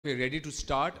We're ready to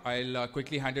start. I'll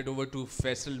quickly hand it over to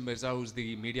Faisal Mirza, who's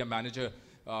the media manager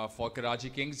for Karachi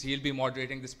Kings. He'll be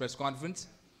moderating this press conference.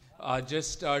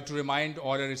 Just to remind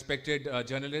all our respected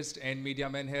journalists and media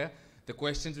men here, the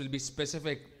questions will be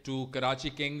specific to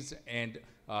Karachi Kings and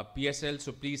PSL,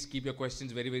 so please keep your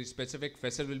questions very, very specific.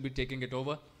 Faisal will be taking it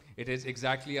over. It is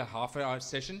exactly a half-hour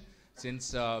session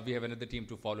since we have another team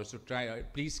to follow. So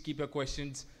please keep your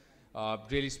questions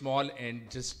really small and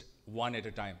just one at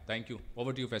a time. Thank you.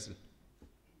 Over to you, Faisal.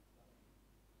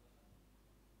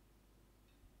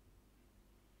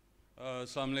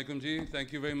 Assalamu alaikum ji.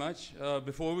 Thank you very much.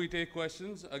 Before we take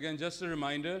questions, again, just a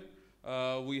reminder,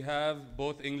 we have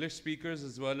both English speakers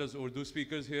as well as Urdu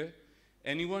speakers here.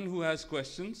 Anyone who has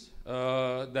questions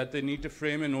that they need to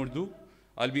frame in Urdu,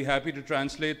 I'll be happy to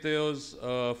translate those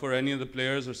for any of the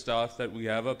players or staff that we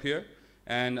have up here,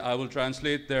 and I will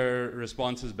translate their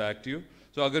responses back to you.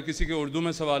 So اگر کسی کے اردو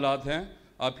میں سوالات ہیں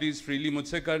آپ please freely مجھ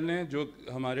سے کر لیں. جو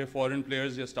ہمارے فورن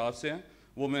پلیئرز یا اسٹاف سے ہیں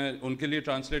وہ میں ان کے لیے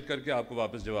ٹرانسلیٹ کر کے آپ کو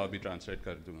واپس جواب بھی ٹرانسلیٹ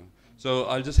کر دوں گا. So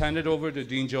I'll just hand it over to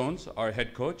Dean Jones, our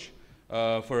head coach,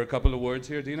 for a couple of words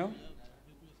here. Dino?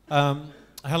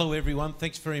 Hello everyone,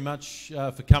 thanks very much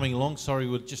for coming along. Sorry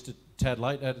we're just a tad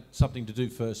late, I had something to do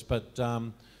first, but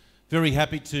very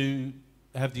happy to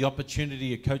have the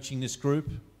opportunity of coaching this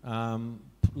group. A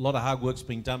lot of hard work's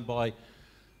being done by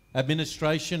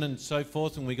administration and so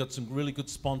forth, and we got some really good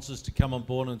sponsors to come on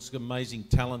board, and some amazing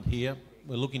talent here.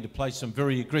 We're looking to play some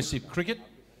very aggressive cricket,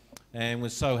 and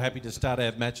we're so happy to start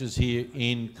our matches here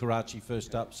in Karachi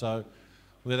first up. So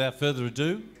without further ado,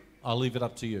 I'll leave it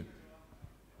up to you.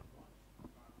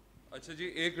 اچھا جی,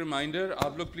 ایک reminder,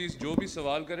 آپ لوگ please جو بھی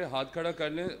سوال کریں ہاتھ کھڑا کر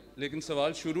لیں, لیکن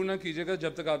سوال شروع نہ کیجیے گا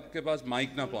جب تک آپ کے پاس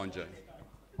مائک نہ پہنچ جائے.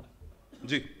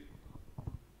 جی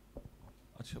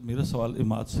اچھا, میرا سوال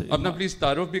اماد سے. اپنا پلیز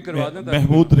تعارف بھی کروا دیں.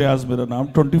 محمود ریاض میرا نام,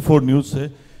 24 نیوز سے.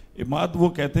 اماد وہ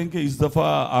کہتے ہیں کہ اس دفعہ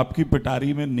آپ کی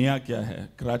پٹاری میں نیا کیا ہے؟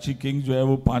 کراچی کنگ جو ہے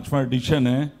وہ 5واں ایڈیشن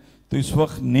ہے, تو اس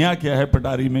وقت نیا کیا ہے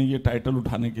پٹاری میں یہ ٹائٹل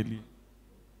اٹھانے کے لیے؟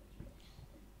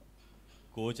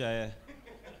 کوچ آیا ہے,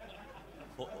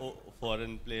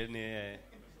 فورن پلیئر نے ہے,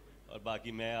 اور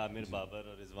باقی میں, عامر بابر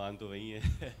اور رضوان تو وہی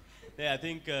ہیں. آئی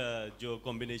تھنک جو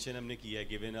کمبینیشن ہم نے کیا ہے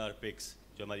گیون آر پکس,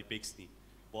 جو ہماری پکس تھیں,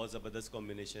 بہت زبردست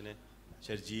کمبینیشن ہے.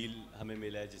 شرجیل ہمیں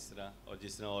ملا ہے جس طرح, اور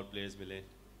جس طرح اور پلیئرز ملے,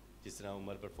 جس طرح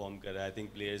عمر پرفارم کر رہا ہے. آئی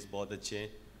تھنک پلیئرز بہت اچھے ہیں,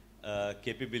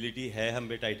 کیپیبلٹی ہے ہم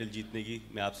پہ ٹائٹل جیتنے کی.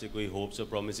 میں آپ سے کوئی ہوپس اور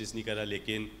پرومسز نہیں کر رہا,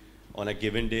 لیکن آن اے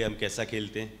گیون ڈے ہم کیسا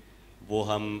کھیلتے ہیں وہ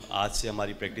ہم آج سے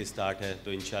ہماری پریکٹس سٹارٹ ہے,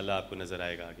 تو انشاءاللہ آپ کو نظر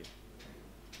آئے گا آگے.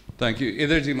 Thank you.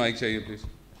 ادھر جی مائک چاہیے پلیز.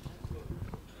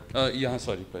 یہاں,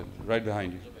 sorry, right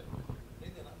behind you.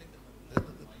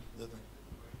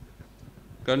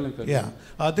 Yeah,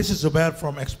 this is Zubair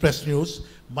from Express News.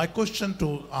 My question to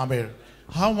Amir,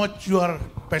 how much you are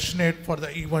passionate for the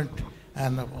event,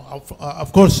 and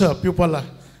of course people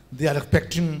they are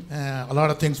expecting a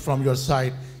lot of things from your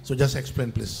side, so just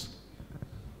explain please.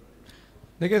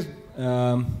 دیکھیں,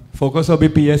 focus ابھی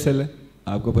P S L ہے,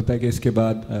 آپ کو پتہ ہے کہ اس کے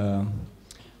بعد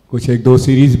کچھ 1-2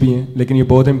 سیریز بھی ہیں, لیکن یہ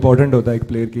بہت امپورٹنٹ ہوتا ہے ایک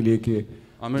پلیئر کے لیے کہ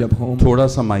جب ہوم, تھوڑا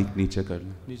سا مائک نیچے کر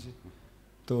لیں نیچے,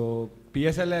 تو پی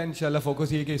ایس ایل ہے. انشاءاللہ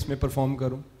فوکس یہ ہے کہ اس میں پرفارم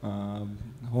کروں.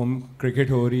 ہوم کرکٹ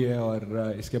ہو رہی ہے اور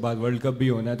اس کے بعد ورلڈ کپ بھی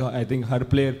ہونا ہے, تو آئی تھنک ہر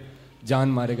پلیئر جان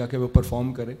مارے گا کہ وہ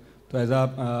پرفارم کرے. تو ایز اے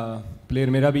پلیئر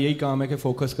میرا بھی یہی کام ہے کہ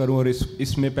فوکس کروں, اور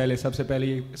اس میں پہلے سب سے پہلے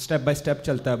یہ اسٹیپ بائی اسٹیپ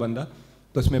چلتا ہے بندہ,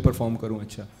 تو اس میں پرفارم کروں.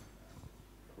 اچھا,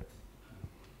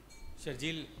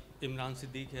 شرجیل, عمران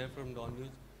صدیق ہے فرام ڈان نیوز.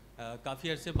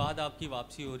 کافی عرصے بعد آپ کی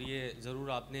واپسی ہو رہی ہے, ضرور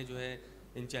آپ نے جو ہے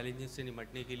ان چیلنجز سے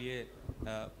نمٹنے کے لیے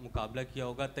مقابلہ کیا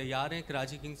ہوگا. تیار ہیں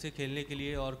کراچی کنگ سے کھیلنے کے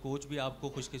لیے, اور کوچ بھی آپ کو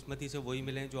خوش قسمتی سے وہی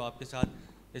ملیں جو آپ کے ساتھ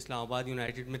اسلام آباد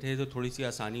یونائٹیڈ میں تھے, تو تھوڑی سی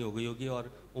آسانی ہو گئی ہوگی. اور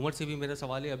عمر سے بھی میرا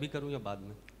سوال ہے, ابھی کروں یا بعد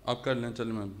میں؟ آپ کر لیں.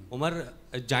 چلیں, میں عمر,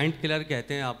 جائنٹ کلر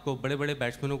کہتے ہیں آپ کو, بڑے بڑے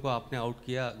بیٹسمینوں کو آپ نے آؤٹ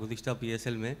کیا گزشتہ پی ایس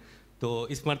ایل میں, تو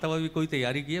اس مرتبہ بھی کوئی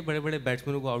تیاری کی ہے بڑے بڑے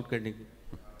بیٹسمینوں کو آؤٹ کرنے کی؟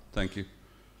 Thank you.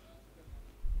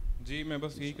 جی, میں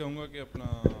بس یہی کہوں گا کہ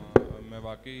میں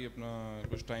واقعی اپنا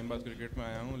کچھ ٹائم بعد کرکٹ میں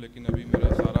آیا ہوں, لیکن ابھی میرا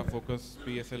سارا فوکس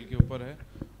پی ایس ایل کے اوپر ہے,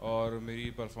 اور میری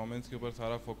پرفارمنس کے اوپر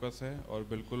سارا فوکس ہے. اور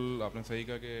بالکل آپ نے صحیح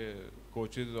کہا کہ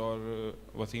کوچز اور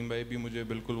وسیم بھائی بھی مجھے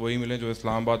بالکل وہی ملے جو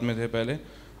اسلام آباد میں تھے پہلے,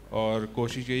 اور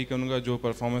کوشش یہی کروں گا جو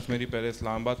پرفارمنس میری پہلے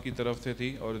اسلام آباد کی طرف سے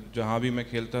تھی اور جہاں بھی میں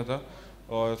کھیلتا تھا,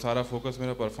 اور سارا فوکس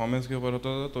میرا پرفارمنس کے اوپر ہوتا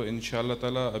تھا, تو ان شاء اللہ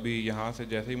تعالیٰ ابھی یہاں سے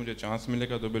جیسے ہی مجھے چانس ملے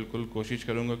گا تو بالکل کوشش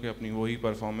کروں گا کہ اپنی وہی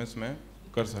پرفارمنس میں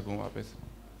کر سکوں واپس.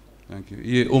 Thank you.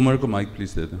 یہ عمر کو مائک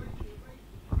پلیز دے دیں.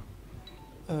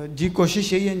 جی,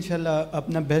 کوشش یہی ہے انشاءاللہ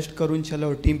اپنا بیسٹ کروں انشاءاللہ,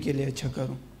 اور ٹیم کے لیے اچھا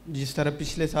کروں. جس طرح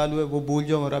پچھلے سال ہوئے وہ بھول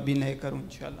جاؤں اور ابھی نئے کروں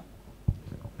انشاءاللہ.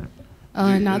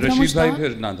 رشید بھائی,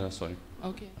 پھر نادرا, سوری.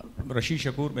 رشید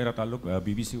شکور میرا تعلق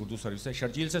BBC اردو سروس سے.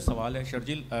 شرجیل سے سوال ہے.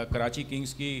 شرجیل, کراچی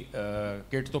کنگز کی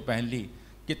کٹ تو پہن لی,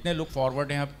 کتنے لک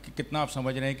فارورڈ ہیں اب, کتنا آپ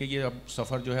سمجھ رہے ہیں کہ یہ اب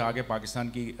سفر جو ہے آگے پاکستان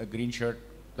کی گرین شرٹ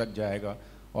تک جائے گا,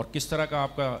 اور کس طرح کا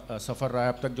آپ کا سفر رہا ہے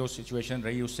اب تک, جو سچویشن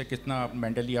رہی اس سے کتنا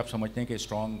مینٹلی آپ سمجھتے ہیں کہ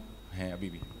اسٹرانگ ہیں ابھی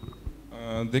بھی؟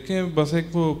 دیکھیں, بس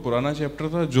ایک وہ پرانا چیپٹر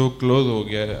تھا جو کلوز ہو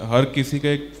گیا ہے. ہر کسی کا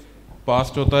ایک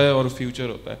پاسٹ ہوتا ہے اور فیوچر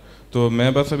ہوتا ہے, تو میں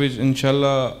بس ابھی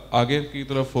انشاءاللہ آگے کی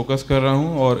طرف فوکس کر رہا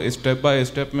ہوں اور اسٹیپ بائی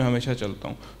اسٹیپ میں ہمیشہ چلتا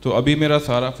ہوں. تو ابھی میرا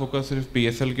سارا فوکس صرف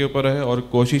PSL کے اوپر ہے, اور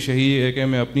کوشش یہی ہے کہ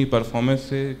میں اپنی پرفارمنس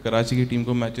سے کراچی کی ٹیم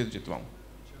کو میچز جتواؤں.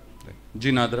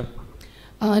 جی نادرہ.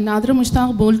 نادرہ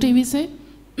مشتاق, بول ٹی وی سے.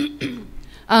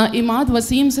 اماد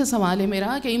وسیم سے سوال ہے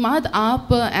میرا کہ اماد,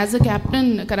 آپ as a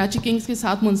captain Karachi Kings کے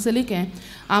ساتھ منسلک ہیں,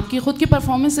 آپ کی خود کی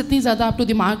پرفارمنس اتنی زیادہ آپ کو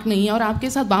دماغ نہیں ہے, اور آپ کے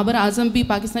ساتھ بابر اعظم بھی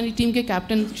پاکستانی ٹیم کے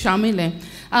کیپٹن شامل ہیں.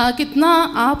 کتنا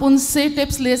آپ ان سے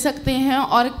ٹپس لے سکتے ہیں,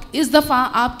 اور اس دفعہ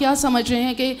آپ کیا سمجھ رہے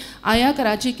ہیں کہ آیا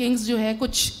کراچی کنگز جو ہے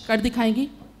کچھ کر دکھائیں گی,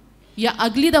 یا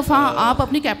اگلی دفعہ آپ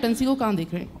اپنی کیپٹنسی کو کہاں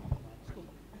دیکھ رہے ہیں؟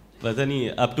 پتہ نہیں,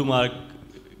 اپ ٹو مارک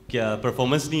کیا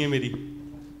پرفارمنس نہیں ہے میری.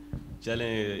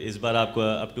 چلیں اس بار آپ کو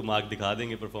اپ ٹو مارک دکھا دیں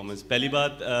گے پرفارمنس. پہلی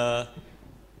بات,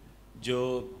 جو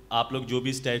آپ لوگ جو بھی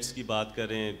اسٹیٹس کی بات کر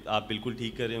رہے ہیں آپ بالکل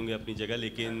ٹھیک کر رہے ہوں گے اپنی جگہ,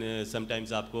 لیکن سم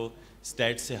ٹائمز آپ کو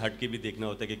اسٹیٹس سے ہٹ کے بھی دیکھنا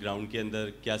ہوتا ہے کہ گراؤنڈ کے اندر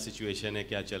کیا سچویشن ہے,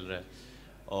 کیا چل رہا ہے,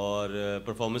 اور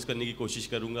پرفارمنس کرنے کی کوشش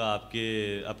کروں گا, آپ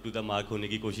کے اپ ٹو دا مارک ہونے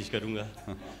کی کوشش کروں گا.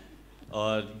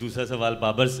 اور دوسرا سوال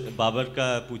بابر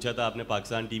کا پوچھا تھا آپ نے,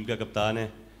 پاکستان ٹیم کا کپتان ہے,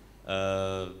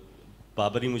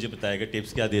 بابر ہی مجھے بتائے گا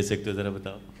ٹپس کیا دے سکتے ہو, ذرا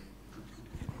بتاؤ.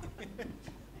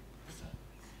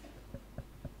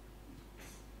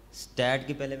 اسٹیٹ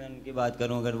کی پہلے میں ان کی بات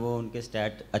کروں, اگر وہ ان کے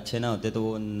اسٹیٹ اچھے نہ ہوتے تو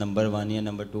وہ نمبر 1 یا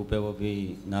نمبر 2 پہ وہ بھی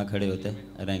نہ کھڑے ہوتے,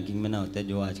 رینکنگ میں نہ ہوتے,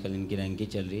 جو آج کل ان کی رینکنگ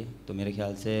چل رہی ہے. تو میرے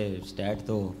خیال سے اسٹیٹ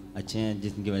تو اچھے ہیں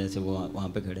جس کی وجہ سے وہ وہاں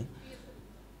پہ کھڑے.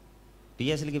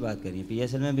 PSL کی بات کریے,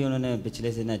 PSL میں بھی انہوں نے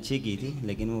پچھلے سن اچھی کی تھی,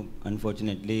 لیکن وہ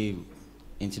انفارچونیٹلی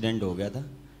انسیڈنٹ ہو گیا تھا,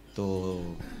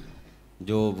 تو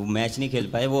جو وہ میچ نہیں کھیل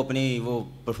پائے, وہ اپنی وہ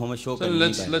پرفارمنس شو کر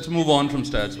نہیں پائے. Let's move on from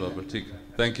status Babar. ٹھیک ہے,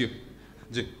 تھینک یو.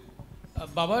 جی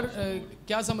بابر,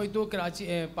 کیا سمجھتے ہو کراچی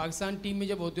پاکستان ٹیم میں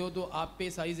جب ہوتے ہو تو آپ پہ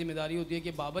ساری ذمہ داری ہوتی ہے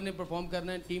کہ بابر نے پرفارم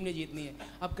کرنا ہے, ٹیم نے جیتنی ہے.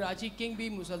 اب کراچی کنگ بھی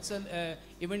مسلسل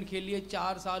ایونٹ کھیل لیے,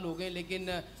 4 سال ہو گئے, لیکن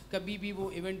کبھی بھی وہ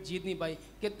ایونٹ جیت نہیں پائی.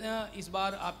 کتنا اس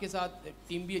بار آپ کے ساتھ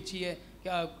ٹیم بھی اچھی ہے,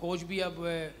 کیا کوچ بھی اب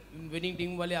وننگ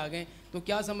ٹیم والے آ گئے, تو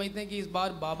کیا سمجھتے ہیں کہ اس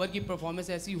بار بابر کی پرفارمنس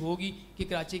ایسی ہوگی کہ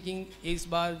کراچی کنگ اس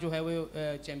بار جو ہے وہ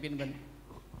چیمپئن بنے؟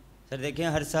 سر دیکھیں,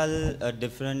 ہر سال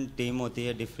ڈفرینٹ ٹیم ہوتی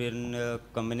ہے, ڈفرینٹ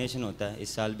کمبینیشن ہوتا ہے. اس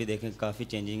سال بھی دیکھیں کافی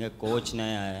چینجنگ ہے, کوچ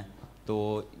نیا آیا ہے,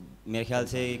 تو میرے خیال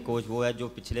سے کوچ وہ ہے جو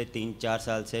پچھلے 3-4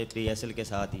 سال سے PSL کے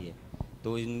ساتھ ہی ہے.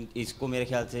 تو اس کو میرے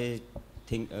خیال سے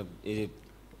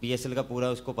PSL کا پورا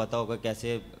اس کو پتہ ہوگا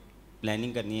کیسے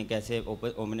پلاننگ کرنی ہے, کیسے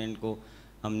اوپوننٹ کو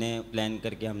ہم نے پلان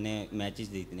کر کے ہم نے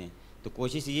میچز جیتنے ہیں. تو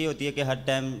کوشش یہ ہوتی ہے کہ ہر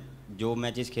ٹائم جو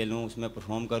میچز کھیلوں اس میں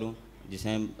پرفارم کروں,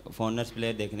 جسے فارنرس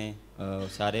پلیئر دیکھنے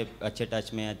سارے اچھے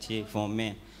ٹچ میں, اچھی فارم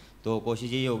میں, تو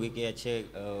کوشش یہی ہوگی کہ اچھے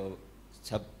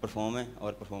سب پرفارم ہیں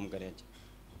اور پرفارم کریں اچھے.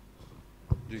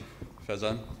 جی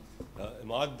فیضان.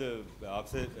 اماد, آپ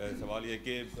سے سوال یہ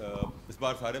کہ اس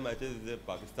بار سارے میچز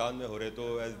پاکستان میں ہو رہے,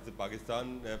 تو ایز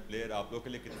پاکستان پلیئر آپ لوگوں کے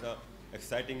لیے کتنا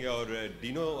ایکسائٹنگ ہے, اور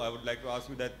ڈینو I would like to ask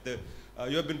you that you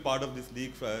have been part of this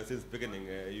league since beginning,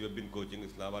 you have been coaching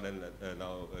اسلام آباد and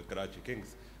now Karachi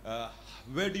Kings.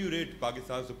 Where do you rate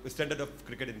Pakistan's standard of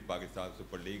cricket in Pakistan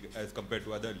Super League as compared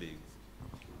to other leagues?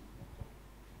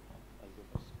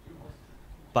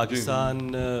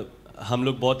 Pakistan, ہم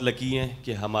لوگ بہت لکی ہیں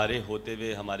کہ ہمارے ہوتے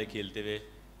ہوئے, ہمارے کھیلتے ہوئے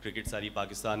کرکٹ ساری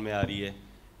پاکستان میں آ رہی ہے.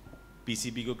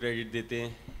 PCB کو کریڈٹ دیتے ہیں,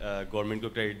 گورنمنٹ کو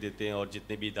کریڈٹ دیتے ہیں, اور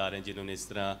جتنے بھی ادارے ہیں جنہوں نے اس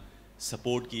طرح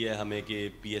سپورٹ کیا ہے ہمیں کہ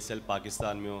PSL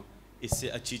پاکستان میں ہو. اس سے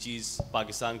اچھی چیز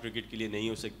پاکستان کرکٹ کے لیے نہیں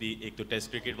ہو سکتی. ایک تو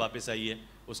ٹیسٹ کرکٹ واپس آئی ہے,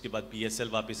 اس کے بعد PSL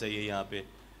واپس آئی ہے یہاں پہ.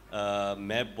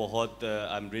 میں بہت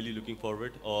I am really looking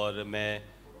forward, اور میں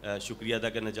شکریہ ادا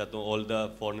کرنا چاہتا ہوں آل دا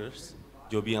فارنرس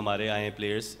جو بھی ہمارے آئے ہیں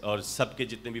پلیئرس, اور سب کے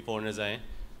جتنے بھی فارنرز آئے ہیں,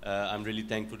 I am really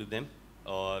thank full to them.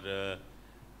 اور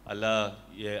اللہ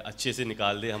یہ اچھے سے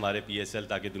نکال دے ہمارے PSL,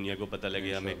 تاکہ دنیا کو پتہ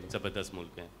لگے ہم ایک زبردست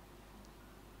ملک ہیں.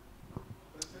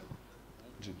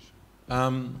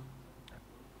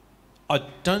 I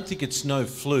don't think it's no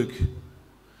fluke,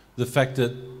 the fact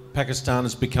that Pakistan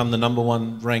has become the #1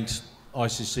 ranked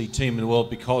ICC team in the world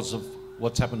because of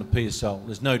what's happened to PSL.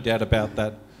 There's no doubt about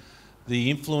that. The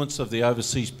influence of the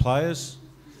overseas players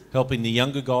helping the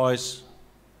younger guys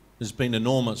has been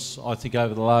enormous, I think,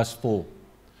 over the last 4.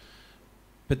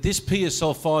 But this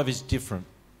PSL 5 is different.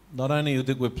 Not only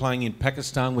that we're playing in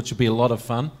Pakistan, which will be a lot of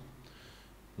fun,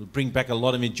 It'll bring back a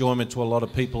lot of enjoyment to a lot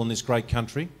of people in this great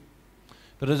country.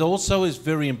 But it also is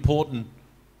very important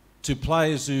to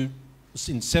players who,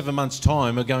 in 7 months'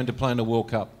 time, are going to play in a World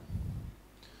Cup.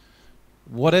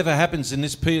 Whatever happens in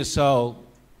this PSL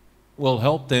will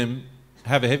help them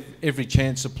have every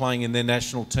chance of playing in their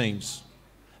national teams.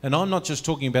 And I'm not just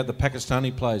talking about the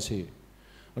Pakistani players here.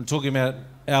 I'm talking about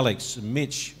Alex and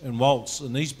Mitch and Waltz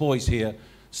and these boys here,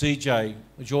 CJ,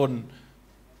 Jordan.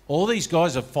 All these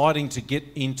guys are fighting to get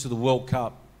into the World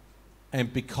Cup.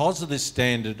 And because of this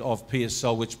standard of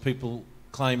PSL, which people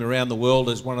claim around the world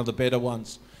as one of the better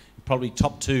ones, probably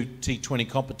top 2 T20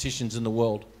 competitions in the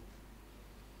world,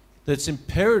 it's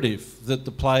imperative that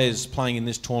the players playing in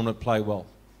this tournament play well.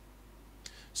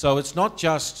 So it's not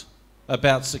just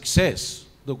about success.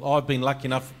 Look, I've been lucky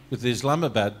enough with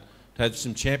Islamabad to have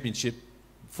some championship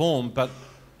form, but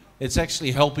it's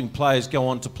actually helping players go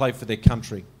on to play for their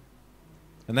country.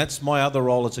 And that's my other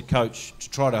role as a coach, to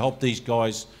try to help these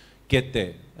guys get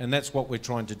there. And that's what we're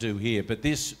trying to do here. But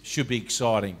this should be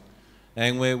exciting.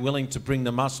 And we're willing to bring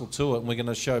the muscle to it. And we're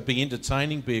going to be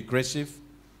entertaining, be aggressive.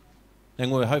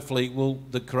 And hopefully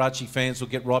the Karachi fans will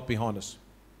get right behind us.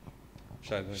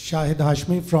 Shahid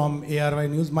Hashmi from ARY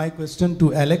News. My question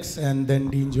to Alex and then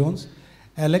Dean Jones.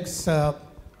 Alex,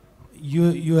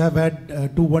 you have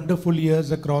had 2 wonderful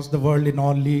years across the world in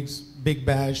all leagues, Big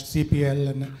Bash, CPL,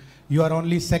 and you are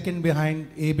only second behind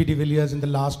AB de Villiers in the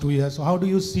last 2 years. So how do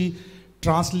you see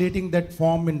translating that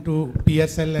form into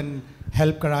PSL and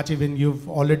help Karachi when you've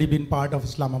already been part of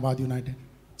Islamabad United?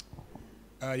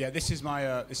 Yeah, this is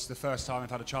the first time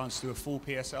I've had a chance to do a full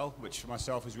PSL, which for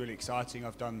myself is really exciting.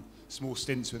 I've done small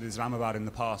stints with Islamabad in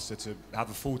the past, so to have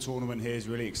a full tournament here is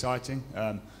really exciting.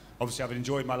 Obviously, I've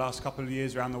enjoyed my last couple of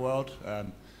years around the world.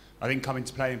 I think coming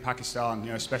to play in Pakistan,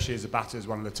 especially as a batter, is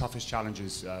one of the toughest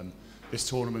challenges. This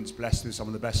tournament's blessed with some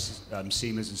of the best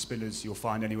seamers and spinners you'll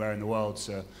find anywhere in the world.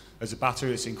 So as a batter,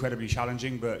 it's incredibly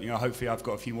challenging, but hopefully I've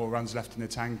got a few more runs left in the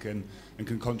tank and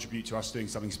can contribute to us doing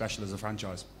something special as a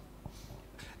franchise.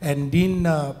 And Dean,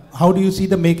 how do you see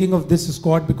the making of this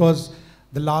squad? Because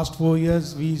the last 4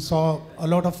 years, we saw a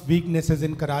lot of weaknesses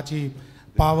in Karachi,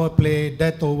 power play,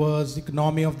 death overs,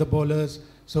 economy of the bowlers.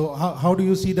 So how do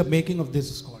you see the making of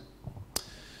this squad?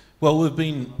 Well,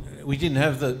 we didn't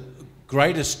have the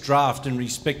greatest draft in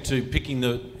respect to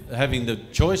having the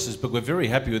choices, but we're very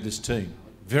happy with this team.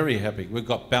 Very happy. We've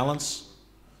got balance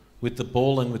with the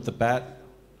ball and with the bat,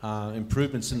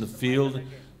 improvements in the field.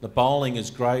 The bowling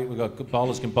is great. We've got good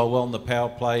bowlers can bowl well in the power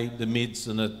play, the mids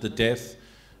and the death.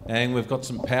 And we've got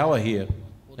some power here,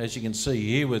 as you can see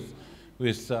here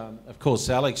with of course,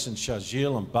 Alex and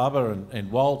Shazil and Baba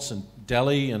and Waltz and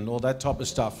Delhi and all that type of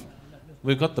stuff.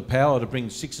 We've got the power to bring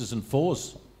 6s and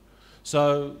 4s.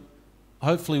 So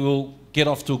hopefully we'll get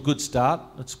off to a good start.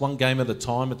 It's one game at a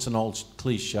time. It's an old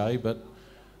cliche, but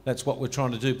that's what we're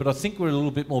trying to do. But I think we're a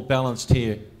little bit more balanced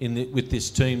here with this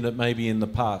team than maybe in the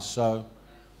past. So,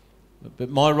 but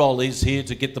my role is here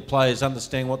to get the players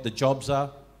understand what the jobs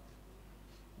are,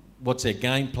 what's their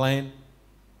game plan,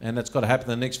 and that's got to happen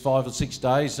in the next 5 or 6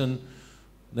 days. And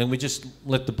then we just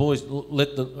let the boys,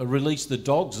 release the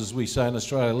dogs, as we say in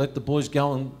Australia. Let the boys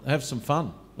go and have some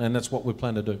fun, and that's what we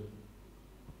plan to do.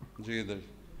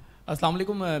 अस्सलाम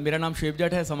वालेकुम, मेरा नाम शेब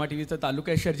जट है, समा TV से ताल्लुक़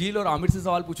है। शर्जील और आमिर से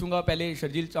सवाल पूछूंगा। पहले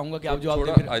शर्जील चाहूँगा कि आप जवाब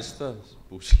दें। थोड़ा आहिस्ता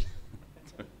पूछ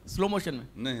स्लो मोशन में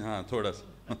नहीं, हाँ थोड़ा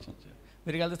सा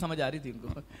मेरे ख्याल से समझ आ रही थी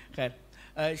उनको। खैर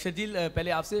शर्जील,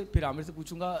 पहले आपसे फिर आमिर से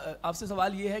पूछूंगा। आपसे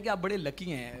सवाल ये है कि आप बड़े लकी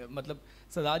हैं, मतलब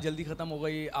सज़ा जल्दी ख़त्म हो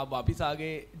गई, आप वापस आ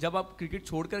गए। जब आप क्रिकेट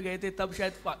छोड़ कर गए थे तब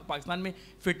शायद पाकिस्तान में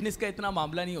फ़िटनेस का इतना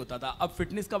मामला नहीं होता था, अब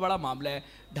फ़िटनेस का बड़ा मामला है।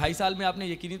 2.5 साल में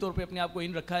आपने यकीनी तौर पे अपने आप को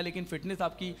इन रखा है, लेकिन फ़िटनेस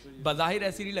आपकी बज़ाहिर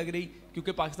ऐसी नहीं लग रही,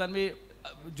 क्योंकि पाकिस्तान में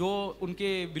जो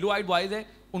उनके ब्लू आइड बॉयज़ हैं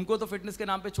उनको तो फिटनेस के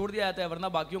नाम पे छोड़ दिया जाता है, वरना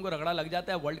बाकियों को रगड़ा लग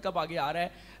जाता है। वर्ल्ड कप आगे आ रहा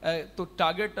है, तो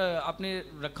टारगेट आपने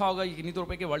रखा होगा यकीनी तौर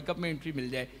पे कि वर्ल्ड कप में एंट्री मिल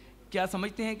जाए। क्या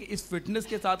समझते हैं कि इस फिटनेस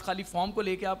के साथ खाली फॉर्म को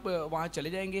लेके आप वहाँ चले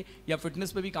जाएंगे, या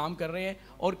फिटनेस पे भी काम कर रहे हैं?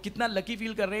 और कितना लकी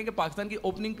फील कर रहे हैं कि पाकिस्तान की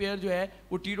ओपनिंग प्लेयर जो है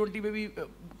वो T20 में भी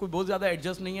कोई बहुत ज़्यादा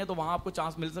एडजस्ट नहीं है, तो वहाँ आपको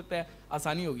चांस मिल सकता है,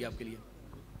 आसानी होगी आपके लिए?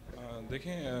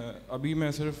 देखें, अभी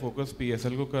मैं सिर्फ फोकस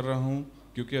PSL को कर रहा हूँ,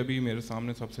 क्योंकि अभी मेरे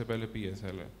सामने सबसे पहले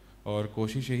PSL है, और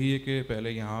कोशिश यही है कि पहले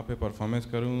यहाँ पे परफॉर्मेंस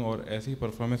करूँ और ऐसी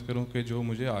परफॉर्मेंस करूँ कि जो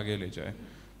मुझे आगे ले जाए।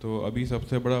 तो अभी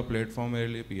सबसे बड़ा प्लेटफॉर्म मेरे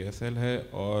लिए PSL है,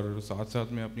 और साथ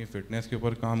साथ मैं अपनी फ़िटनेस के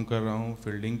ऊपर काम कर रहा हूँ,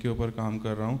 फील्डिंग के ऊपर काम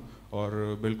कर रहा हूँ,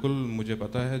 और बिल्कुल मुझे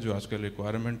पता है जो आजकल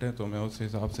रिक्वायरमेंट है, तो मैं उस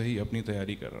हिसाब से ही अपनी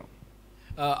तैयारी कर रहा हूँ।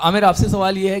 عامر آپ سے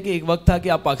سوال یہ ہے کہ ایک وقت تھا کہ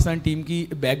آپ پاکستان ٹیم کی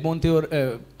بیک بون تھے اور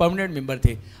پرماننٹ ممبر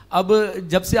تھے. اب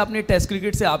جب سے آپ نے ٹیسٹ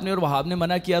کرکٹ سے آپ نے اور وہاب نے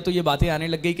منع کیا تو یہ باتیں آنے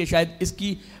لگ گئی کہ شاید اس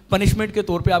کی پنشمنٹ کے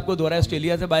طور پہ آپ کو دورہ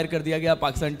آسٹریلیا سے باہر کر دیا گیا,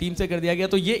 پاکستان ٹیم سے کر دیا گیا.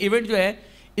 تو یہ ایونٹ جو ہے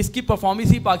اس کی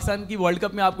پرفارمنس ہی پاکستان کی ورلڈ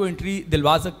کپ میں آپ کو انٹری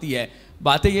دلوا سکتی ہے.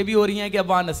 باتیں یہ بھی ہو رہی ہیں کہ اب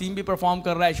وہاں نسیم بھی پرفارم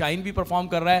کر رہا ہے, شاہین بھی پرفارم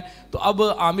کر رہا ہے, تو اب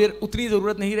عامر اتنی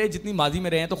ضرورت نہیں رہے جتنی ماضی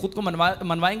میں رہے ہیں. تو خود کو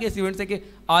منوائیں گے اس ایونٹ سے کہ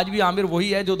آج بھی عامر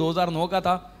وہی ہے جو 2009 کا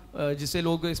تھا, جس سے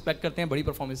لوگ ایکسپیکٹ کرتے ہیں بڑی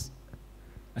پرفارمنس.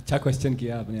 اچھا کوشچن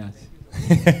کیا آپ نے آج.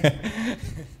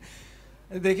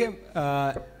 دیکھیں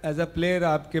ایز اے پلیئر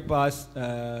آپ کے پاس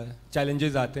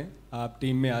چیلنجز آتے ہیں, آپ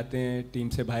ٹیم میں آتے ہیں, ٹیم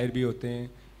سے باہر بھی ہوتے ہیں,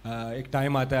 ایک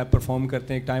ٹائم آتا ہے آپ پرفارم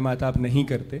کرتے ہیں, ایک ٹائم آتا ہے آپ نہیں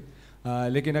کرتے.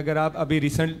 لیکن اگر آپ ابھی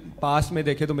ریسنٹ پاس میں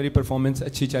دیکھیں تو میری پرفارمنس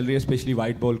اچھی چل رہی ہے, اسپیشلی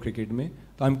وائٹ بال کرکٹ میں.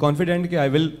 تو آئی ایم کانفیڈنٹ کہ آئی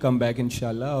ول کم بیک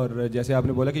انشاءاللہ. اور جیسے آپ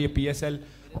نے بولا کہ یہ پی ایس ایل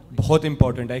بہت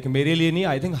امپورٹنٹ ہے, کہ میرے لیے نہیں,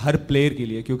 آئی تھنک ہر پلیئر کے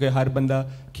لیے, کیونکہ ہر بندہ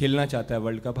کھیلنا چاہتا ہے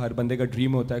ورلڈ کپ. ہر بندے کا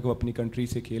ڈریم ہوتا ہے کہ وہ اپنی کنٹری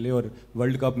سے کھیلے, اور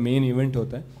ورلڈ کپ مین ایونٹ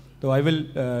ہوتا ہے. تو آئی ول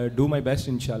ڈو مائی بیسٹ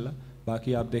انشاءاللہ.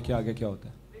 باقی آپ دیکھیں آگے کیا ہوتا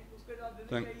ہے.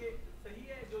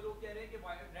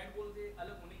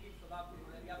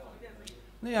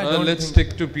 Let's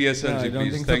stick to PSL,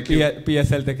 please. Thank you.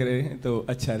 PSL تک رہے تو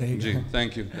اچھا رہے گا. جی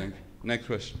thank you. Next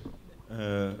question.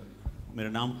 میرا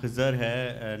نام خضر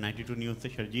ہے, 92 نیوز سے.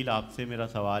 شرجیل آپ سے میرا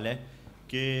سوال ہے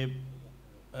کہ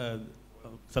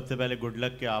سب سے پہلے گڈ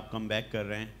لک کہ آپ کم بیک کر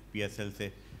رہے ہیں پی ایس ایل سے.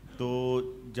 تو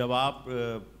جب آپ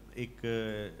ایک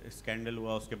اسکینڈل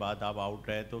ہوا اس کے بعد آپ آؤٹ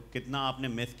رہے تو کتنا آپ نے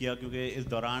مس کیا, کیونکہ اس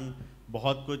دوران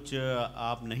بہت کچھ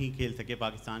آپ نہیں کھیل سکے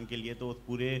پاکستان کے لیے, تو اس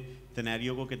پورے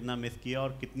سینیریو کو کتنا مس کیا اور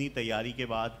کتنی تیاری کے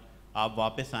بعد آپ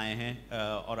واپس آئے ہیں.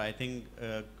 اور آئی تھنک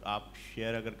آپ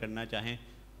شیئر اگر کرنا چاہیں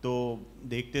تو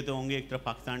دیکھتے تو ہوں گے, ایک طرف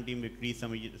پاکستان ٹیم وکٹری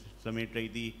سمیٹ رہی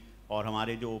تھی اور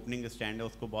ہمارے جو اوپننگ اسٹینڈ ہے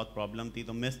اس کو بہت پرابلم تھی,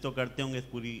 تو مس تو کرتے ہوں گے اس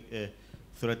پوری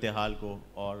صورتحال کو.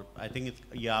 اور آئی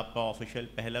تھنک یہ آپ کا آفیشیل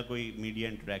پہلا کوئی میڈیا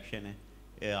انٹریکشن ہے,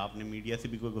 آپ نے میڈیا سے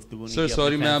بھی کوئی گفتگو نہیں کی. سر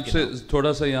سوری, میں آپ سے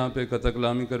تھوڑا سا یہاں پہ قطع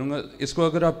کلامی کروں گا. اس کو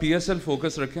اگر آپ پی ایس ایل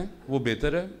فوکس رکھیں وہ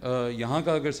بہتر ہے. یہاں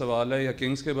کا اگر سوال ہے یا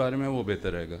کنگز کے بارے میں وہ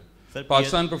بہتر رہے گا.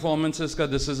 پاکستان پرفارمنسز کا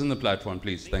دس از ان the plate form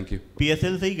please. Thank you. P S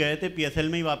L سے ہی گئے تھے, پی ایس ایل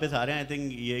میں ہی واپس آ رہے ہیں, آئی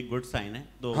تھنک یہ ایک گڈ سائن ہے.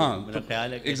 تو میرا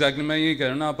خیال ہے ایگزیکٹلی میں یہی کہہ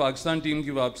رہا ہوں نا, آپ پاکستان ٹیم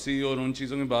کی واپسی اور ان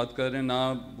چیزوں کی بات کر رہے ہیں,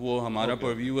 نہ وہ ہمارا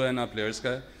پرویو ہے نہ پلیئرس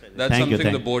کا ہے. That's some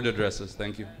thing the board addresses.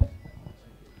 Thank you.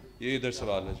 یہ ادھر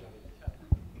سوال ہے.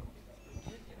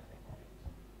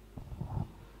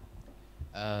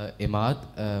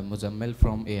 اماد مزمل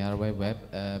فرام ARY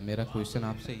ویب. میرا کویشچن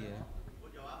آپ سے یہ ہے,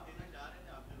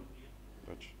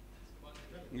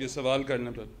 یہ سوال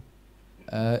کرنے پر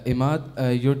Imad,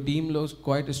 your team looks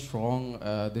quite strong.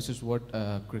 This is what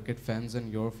cricket fans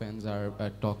and your fans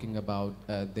are talking about.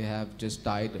 They have just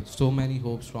tied so many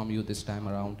hopes from you this time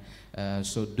around.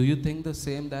 So do you think the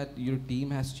same, that your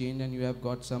team has changed and you have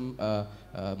got some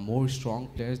more strong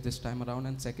players this time around?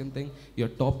 And second thing, your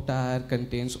top tier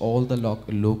contains all the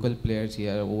local players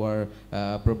here who are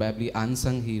probably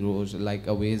unsung heroes like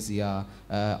Awezia,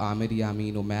 Amir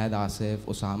Yamin, Umaid Asif,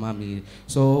 Osama Mir.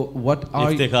 So what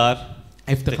are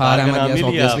Iftikhar Ahmed, yes,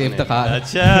 obviously Iftikhar.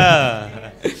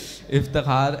 Acha.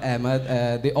 Iftikhar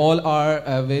Ahmed, they all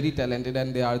are very talented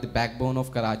and they are the backbone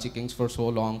of Karachi Kings for so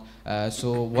long.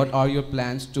 So what are your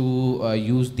plans to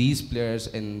use these players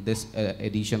in this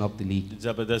edition of the league?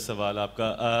 زبردست سوال آپ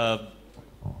کا.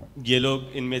 یہ لوگ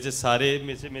ان میں سے سارے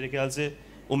میں سے میرے خیال سے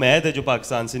امید ہے جو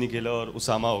پاکستان سے نہیں کھیلا, اور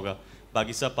اسامہ ہوگا.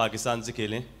 باقی سب پاکستان سے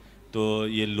کھیلیں, تو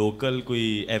یہ لوکل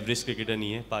کوئی ایوریج کرکٹر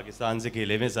نہیں ہے, پاکستان سے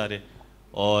کھیلے ہوئے سارے.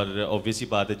 اور اوبویسلی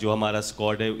بات ہے جو ہمارا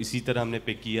اسکواڈ ہے اسی طرح ہم نے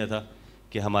پک کیا تھا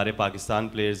کہ ہمارے پاکستان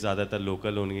پلیئرز زیادہ تر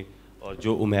لوکل ہوں گے. اور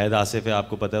جو امید آصف ہے آپ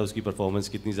کو پتہ ہے اس کی پرفارمنس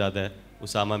کتنی زیادہ ہے.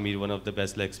 اسامہ میر one of the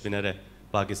best leg spinner ہے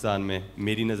پاکستان میں,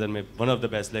 میری نظر میں one of the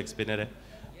best leg spinner ہے.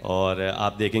 اور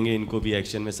آپ دیکھیں گے ان کو بھی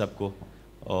ایکشن میں سب کو.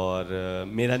 اور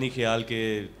میرا نہیں خیال کہ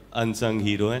انسنگ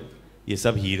ہیرو ہیں, یہ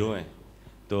سب ہیرو ہیں.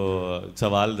 تو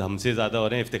سوال ہم سے زیادہ ہو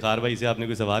رہے ہیں. افتخار بھائی سے آپ نے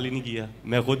کوئی سوال ہی نہیں کیا.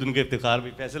 میں خود ان کو افتخار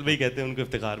بھائی, فیصل بھائی کہتے ہیں ان کو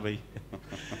افتخار بھائی,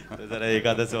 تو ذرا ایک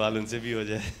آدھا سوال ان سے بھی ہو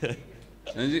جائے.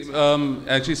 جی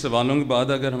ایکچولی سوالوں کے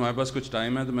بعد اگر ہمارے پاس کچھ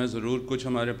ٹائم ہے تو میں ضرور کچھ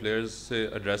ہمارے پلیئرز سے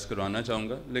ایڈریس کروانا چاہوں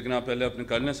گا, لیکن آپ پہلے اپنے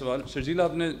کر لیں سوال. شرجیل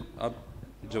آپ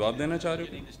جواب دینا چاہ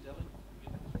رہے ہو؟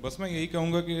 بس میں یہی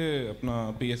کہوں گا کہ اپنا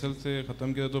پی ایس ایل سے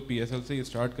ختم کیا تو پی ایس ایل سے ہی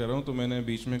اسٹارٹ کر رہا ہوں, تو میں نے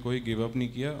بیچ میں کوئی گیو اپ نہیں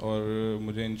کیا, اور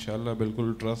مجھے انشاءاللہ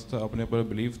بالکل ٹرسٹ تھا, اپنے پر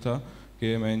بلیو تھا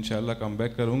کہ میں انشاءاللہ کم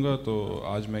بیک کروں گا. تو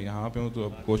آج میں یہاں پہ ہوں, تو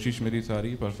اب کوشش میری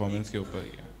ساری پرفارمنس کے اوپر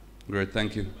ہی ہے. Great,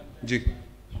 thank you. جی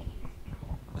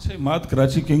اچھا اماد,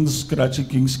 کراچی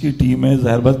کنگز کی ٹیم ہے,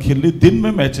 ظاہر بات کھیل رہی, دن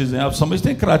میں میچز ہیں, آپ سمجھتے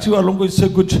ہیں کراچی والوں کو اس سے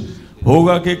کچھ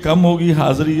ہوگا کہ کم ہوگی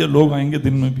حاضری یا لوگ آئیں گے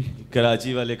دن میں بھی؟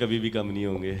 کراچی والے کبھی بھی کم نہیں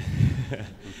ہوں گے.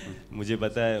 مجھے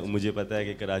پتہ ہے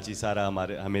کہ کراچی سارا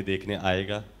ہمیں دیکھنے آئے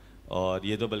گا, اور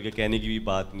یہ تو بلکہ کہنے کی بھی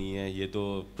بات نہیں ہے, یہ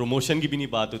تو پروموشن کی بھی نہیں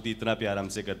بات ہوتی. اتنا پیار ہم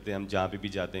سے کرتے ہیں, ہم جہاں پہ بھی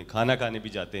جاتے ہیں, کھانا کھانے بھی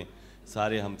جاتے ہیں,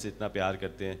 سارے ہم سے اتنا پیار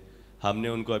کرتے ہیں. ہم نے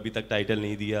ان کو ابھی تک ٹائٹل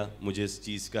نہیں دیا, مجھے اس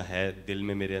چیز کا ہے, دل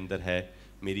میں میرے اندر ہے.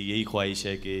 میری یہی خواہش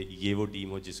ہے کہ یہ وہ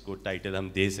ٹیم ہو جس کو ٹائٹل ہم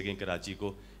دے سکیں, کراچی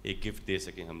کو ایک گفٹ دے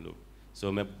سکیں ہم لوگ.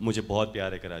 سو مجھے بہت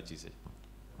پیار ہے کراچی سے.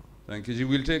 Thank you G.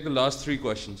 Well take the last 3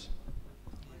 questions.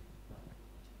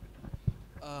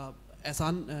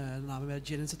 احسان نام ہے میرا,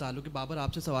 جے این سے تعلق ہے. بابر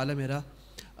آپ سے سوال ہے میرا.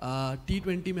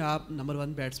 T20 میں آپ نمبر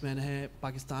 1 بیٹسمین ہیں,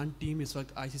 پاکستان ٹیم اس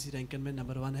وقت ICC رینکنگ میں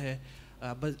نمبر 1 ہے.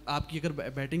 بس آپ کی اگر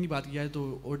بیٹنگ کی بات کی جائے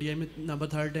تو ODI میں نمبر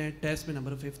 3rd ہیں, ٹیسٹ میں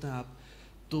نمبر 5th ہیں آپ.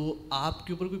 تو آپ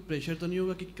کے اوپر کوئی پریشر تو نہیں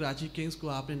ہوگا کہ کراچی کنگز کو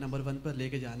آپ نے نمبر 1 پر لے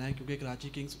کے جانا ہے, کیونکہ کراچی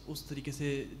کنگز اس طریقے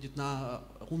سے جتنا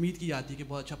امید کی جاتی ہے کہ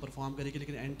بہت اچھا پرفارم کرے گی,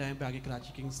 لیکن اینڈ ٹائم پہ آگے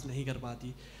کراچی کنگز نہیں کر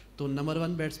پاتی. تو نمبر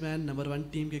 1 بیٹسمین, نمبر 1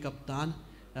 ٹیم کے کپتان,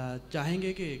 چاہیں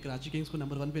گے کہ کراچی کنگز کو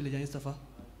نمبر 1 پہ لے جائیں اس دفعہ؟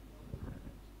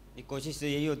 کوشش تو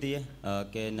یہی ہوتی ہے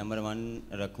کہ نمبر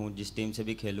 1 رکھوں جس ٹیم سے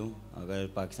بھی کھیلوں. اگر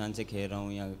پاکستان سے کھیل رہا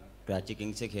ہوں یا کراچی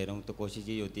کنگز سے کھیل رہا ہوں تو کوشش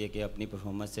یہی ہوتی ہے کہ اپنی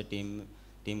پرفارمنس سے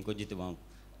ٹیم کو جتواؤں.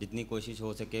 جتنی کوشش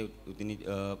ہو سکے اتنی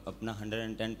اپنا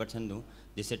 110% دوں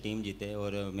جس سے ٹیم جیتے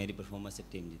اور میری پرفارمنس سے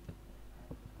ٹیم جیتے.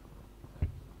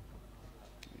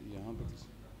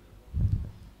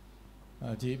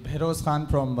 جی, Behroz Khan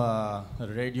from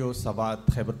radio Swat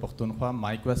Khyber Pakhtunkhwa.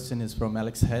 My question is from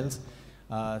Alex Hales.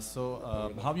 So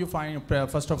how you find,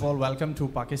 first of all, welcome to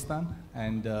Pakistan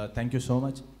and thank you so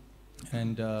much.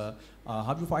 And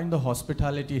how do you find the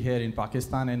hospitality here in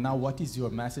Pakistan, and now what is your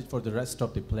message for the rest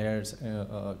of the players,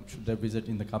 should they visit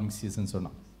in the coming seasons or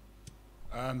not?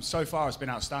 So far it's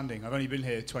been outstanding. I've only been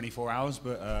here 24 hours,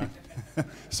 but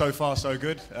so far so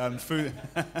good.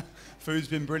 Food's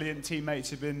been brilliant, teammates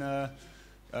have been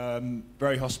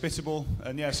very hospitable,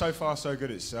 and yeah, so far so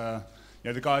good. It's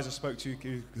the guys I spoke to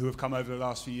who have come over the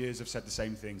last few years have said the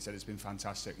same thing, said it's been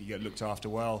fantastic. You get looked after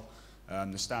well.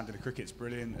 The standard of cricket's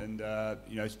brilliant, and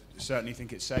certainly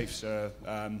think it's safe. So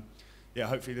yeah,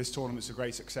 hopefully this tournament's a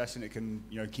great success and it can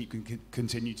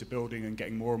continue to building and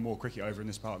getting more and more cricket over in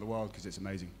this part of the world because it's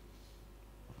amazing.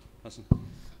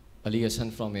 Ali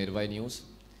Hassan from Airway News.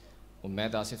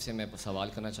 امید آصف سے میں سوال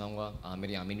کرنا چاہوں گا. عامر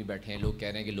یامین بھی بیٹھے ہیں, لوگ کہہ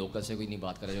رہے ہیں کہ لوکل سے کوئی نہیں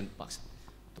بات کر رہا جو پاکستان.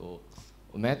 تو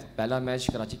امید, پہلا میچ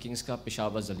کراچی کنگز کا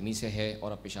پشاور زلمی سے ہے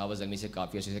اور آپ پشاور زلمی سے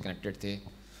کافی عرصے سے کنیکٹڈ تھے,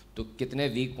 تو کتنے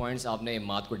ویک پوائنٹس آپ نے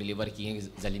اماد کو ڈیلیور کیے ہیں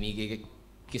زلمی کے, کہ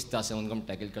کس طرح سے ان کو ہم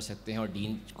ٹیکل کر سکتے ہیں, اور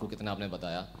ڈین کو کتنا آپ نے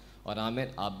بتایا. اور عامر,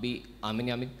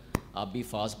 آپ بھی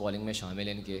فاسٹ بالنگ میں شامل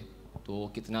ہیں ان کے, تو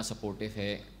کتنا سپورٹیو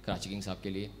ہے کراچی کنگز آپ کے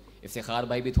لیے. افتخار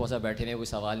بھائی بھی تھوڑا سا بیٹھے ہیں, کوئی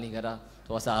سوال نہیں کرا,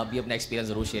 تھوڑا سا آپ بھی اپنا ایکسپیرینس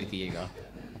ضرور شیئر کیجیے گا.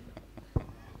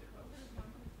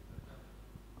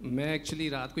 میں ایکچولی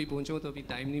رات کو ہی پہنچا ہوں تو ابھی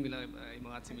ٹائم نہیں ملا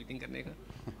اماد سے میٹنگ کرنے کا,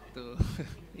 تو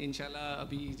انشاءاللہ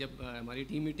ابھی جب ہماری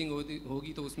ٹیم میٹنگ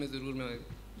ہوگی تو اس میں ضرور میں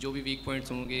جو بھی ویک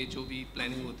پوائنٹس ہوں گے, جو بھی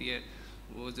پلاننگ ہوتی ہے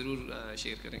وہ ضرور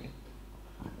شیئر کریں گے.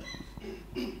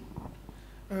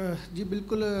 جی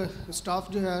بالکل, اسٹاف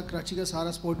جو ہے کراچی کا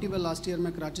سارا سپورٹیو ہے. لاسٹ ایئر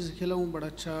میں کراچی سے کھیلا ہوں, بڑا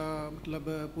اچھا مطلب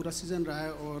پورا سیزن رہا ہے,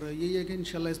 اور یہی ہے کہ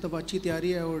انشاءاللہ اس دفعہ اچھی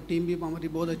تیاری ہے اور ٹیم بھی ہماری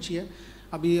بہت اچھی ہے.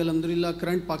 ابھی الحمدللہ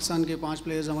کرنٹ پاکستان کے 5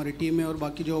 پلیئرز ہماری ٹیم میں, اور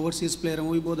باقی جو اوورسیز پلیئر ہیں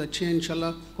وہ بھی بہت اچھے ہیں.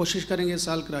 انشاءاللہ کوشش کریں گے اس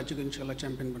سال کراچی کو انشاءاللہ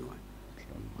چیمپئن بنوائیں.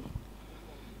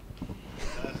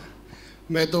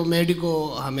 میں تو میڈی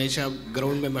کو ہمیشہ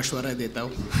گراؤنڈ میں مشورہ دیتا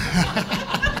ہوں,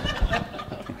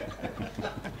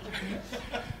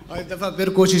 اور اس دفعہ پھر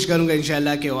کوشش کروں گا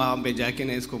انشاءاللہ کہ وہاں پہ جا کے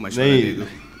نا اس کو مشورہ دے دوں.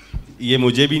 یہ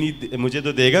مجھے بھی نہیں, مجھے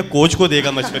تو دے گا, کوچ کو دے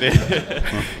گا مشورے.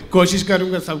 کوشش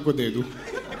کروں گا سب کو دے دوں.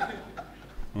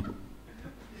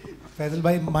 Faisal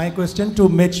bhai, my question to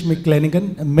Mitch McClenaghan.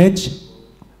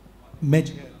 Mitch,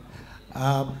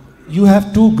 you have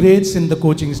 2 greats in the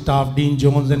coaching staff, Dean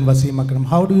Jones and Wasim Akram.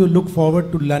 How do you look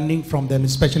forward to learning from them,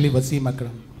 especially Wasim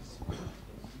Akram?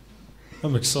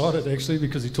 I'm excited actually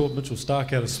because he taught Mitchell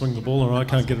Stark how to swing the ball and I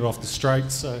can't get it off the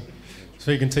straight, so if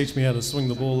he can teach me how to swing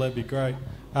the ball, that'd be great.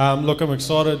 Look, I'm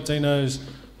excited. Dino's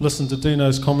listened to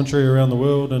Dino's commentary around the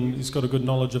world and he's got a good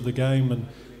knowledge of the game,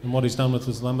 and what he's done with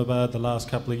Islamabad the last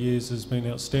couple of years has been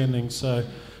outstanding. So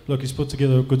look, he's put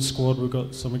together a good squad. We've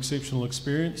got some exceptional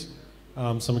experience,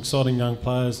 some exciting young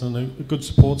players and a good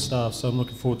support staff, so I'm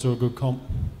looking forward to a good comp.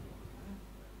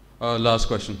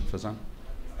 Last question, Fazan.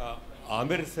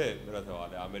 عامر سے میرا سوال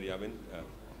ہے. عامر یامین,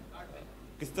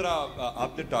 کس طرح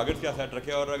آپ نے target کیا set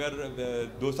رکھے, اور اگر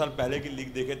 2 سال پہلے کی لیگ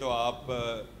دیکھیں تو آپ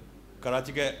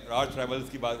کراچی کے راج ٹریولز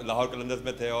کی بات لاہور قلندرز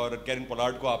میں تھے, اور کیرن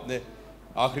پولارڈ کو آپ نے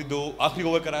آخری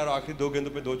اوور کرایا اور آخری 2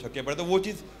 گیندوں پہ 2 چھکے پڑے, تو وہ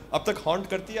چیز اب تک ہانٹ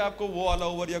کرتی ہے آپ کو, وہ والا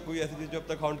اوور یا کوئی ایسی چیز جو اب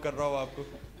تک ہانٹ کر رہا ہو آپ کو؟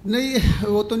 نہیں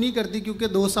وہ تو نہیں کرتی کیونکہ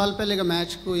 2 سال پہلے کا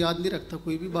میچ کو یاد نہیں رکھتا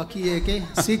کوئی بھی. باقی یہ ہے کہ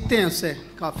سیکھتے ہیں اس سے,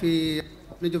 کافی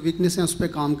اپنے جو ویکنیس ہیں اس پہ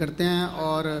کام کرتے ہیں.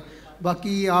 اور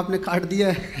باقی آپ نے کاٹ دیا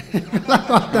ہے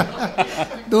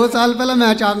 2 سال پہلے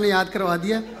میچ آپ نے یاد کروا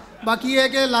دیا. باقی یہ ہے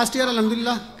کہ لاسٹ ایئر الحمدللہ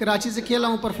کراچی سے کھیلا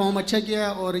ہوں, پرفارم اچھا کیا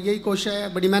ہے اور یہی کوشش ہے,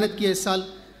 بڑی محنت کی ہے اس سال.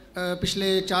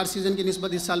 پچھلے 4 سیزن کی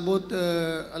نسبت اس سال بہت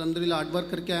الحمدللہ ہارڈ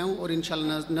ورک کر کے آیا ہوں اور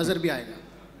انشاءاللہ نظر بھی آئے گا.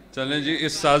 چلیں جی,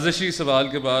 اس سازشی سوال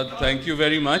کے بعد thank you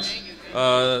very much.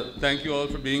 Thank you all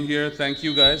for being here. Thank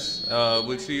you guys.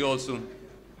 Well C you all soan.